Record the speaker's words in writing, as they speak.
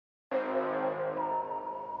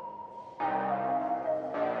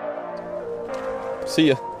See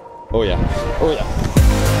ya. Oh yeah. Oh yeah.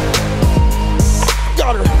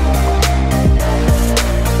 Got her.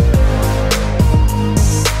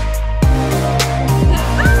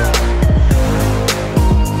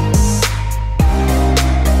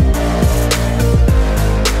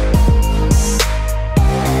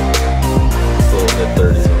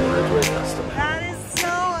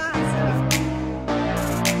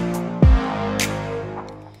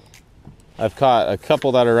 I've caught a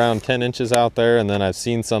couple that are around 10 inches out there, and then I've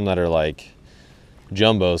seen some that are like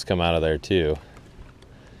jumbos come out of there too.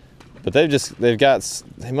 But they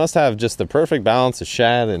must have just the perfect balance of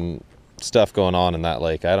shad and stuff going on in that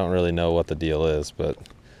lake. I don't really know what the deal is, but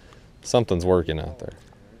something's working out there.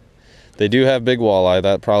 They do have big walleye.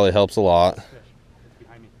 That probably helps a lot.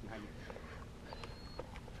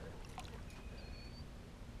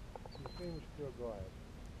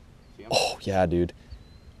 Oh yeah, dude.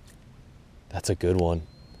 That's a good one.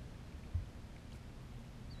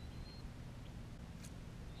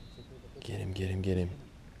 Get him, get him, get him.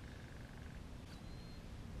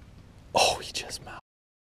 Oh, he just mouthed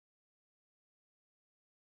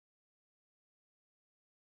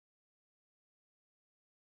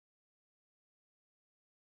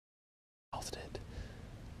it.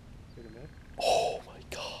 Oh my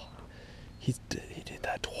God. He did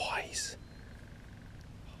that twice.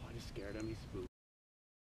 Oh, I just scared him. He spooked.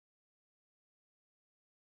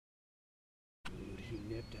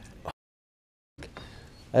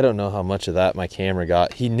 I don't know how much of that my camera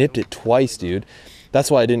got. He nipped it twice, dude. That's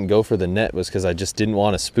why I didn't go for the net, was because I just didn't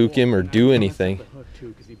want to spook him or do anything. The hook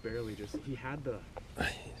too, because he had the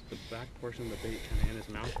back portion of the bait kind of in his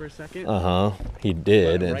mouth for a second. He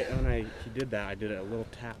did. But right when he did that, I did a little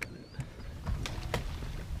tap in it.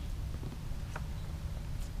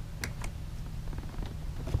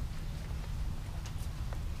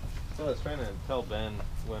 So I was trying to tell Ben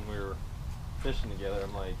when we were fishing together,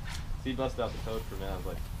 I'm like, he busted out the toad for me. I was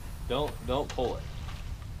like, don't pull it.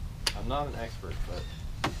 I'm not an expert, but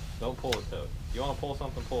don't pull a toad. If you want to pull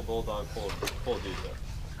something, pull a bulldog, pull a deuce.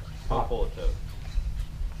 Don't pull a toad.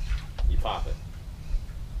 You pop it.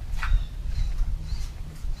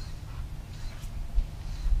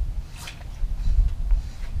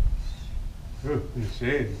 Ooh, in the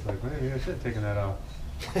shade. It's like, maybe I should have taken that off.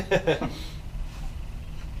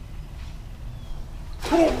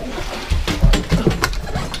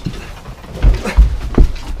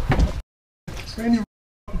 Man, you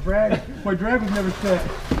drag. My drag was never set.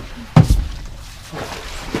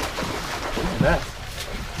 Look at that.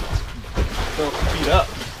 So speed up.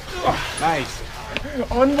 Nice.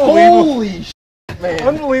 Unbelievable. Holy shit, man.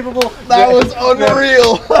 Unbelievable. That was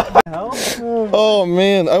unreal. Oh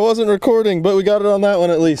man, I wasn't recording, but we got it on that one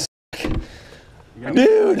at least.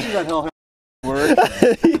 Dude.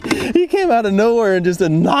 He came out of nowhere and just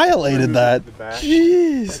annihilated that.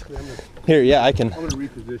 Jeez. Here, yeah, I can. I'm gonna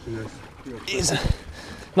reposition this. He's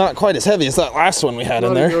not quite as heavy as that last one we had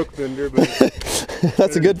in there. Yoke bender, but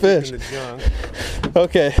that's a good fish.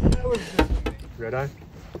 Okay. Red eye?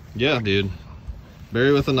 Yeah, dude.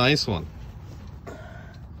 Barry with a nice one.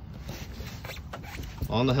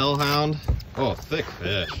 On the Hellhound. Oh, thick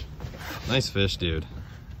fish. Nice fish, dude.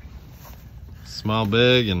 Smile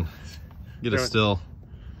big and get a still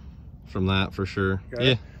from that for sure.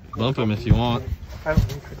 Yeah, bump him if you want. I don't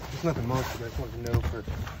think there's nothing monster, but I just wanted to know for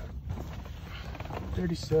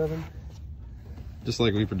 37. Just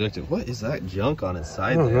like we predicted. What is that junk on his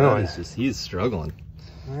side there? That is just, he's struggling.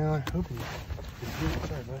 Well, I hope he's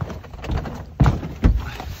sorry, bud.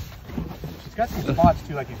 She's got some spots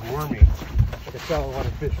too, like he's wormy. Like I saw a lot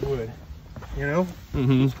of fish would. You know?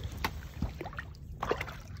 Mm-hmm.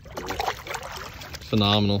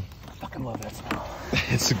 Phenomenal. I fucking love that smell.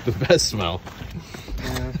 It's the best smell.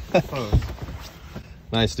 Yeah,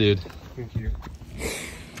 nice, dude. Thank you.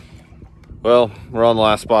 Well, we're on the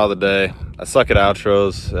last spot of the day. I suck at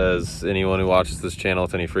outros, as anyone who watches this channel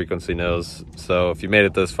with any frequency knows. So if you made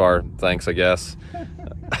it this far, thanks, I guess.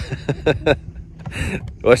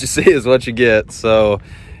 What you see is what you get. So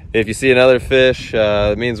if you see another fish,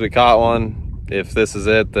 it means we caught one. If this is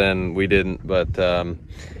it, then we didn't. But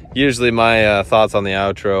usually my thoughts on the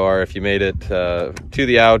outro are, if you made it to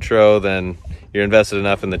the outro, then you're invested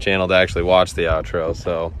enough in the channel to actually watch the outro.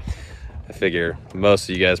 So I figure most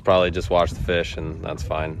of you guys probably just watch the fish, and that's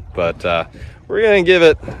fine. But we're gonna give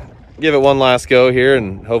it one last go here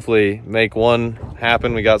and hopefully make one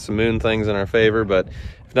happen. We got some moon things in our favor, but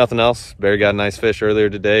if nothing else, Barry got a nice fish earlier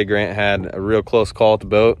today. Grant had a real close call at the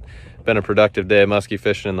boat. Been a productive day of muskie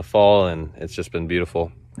fishing in the fall, and it's just been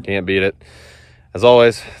beautiful. Can't beat it. As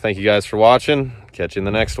always, thank you guys for watching. Catch you in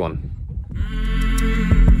the next one.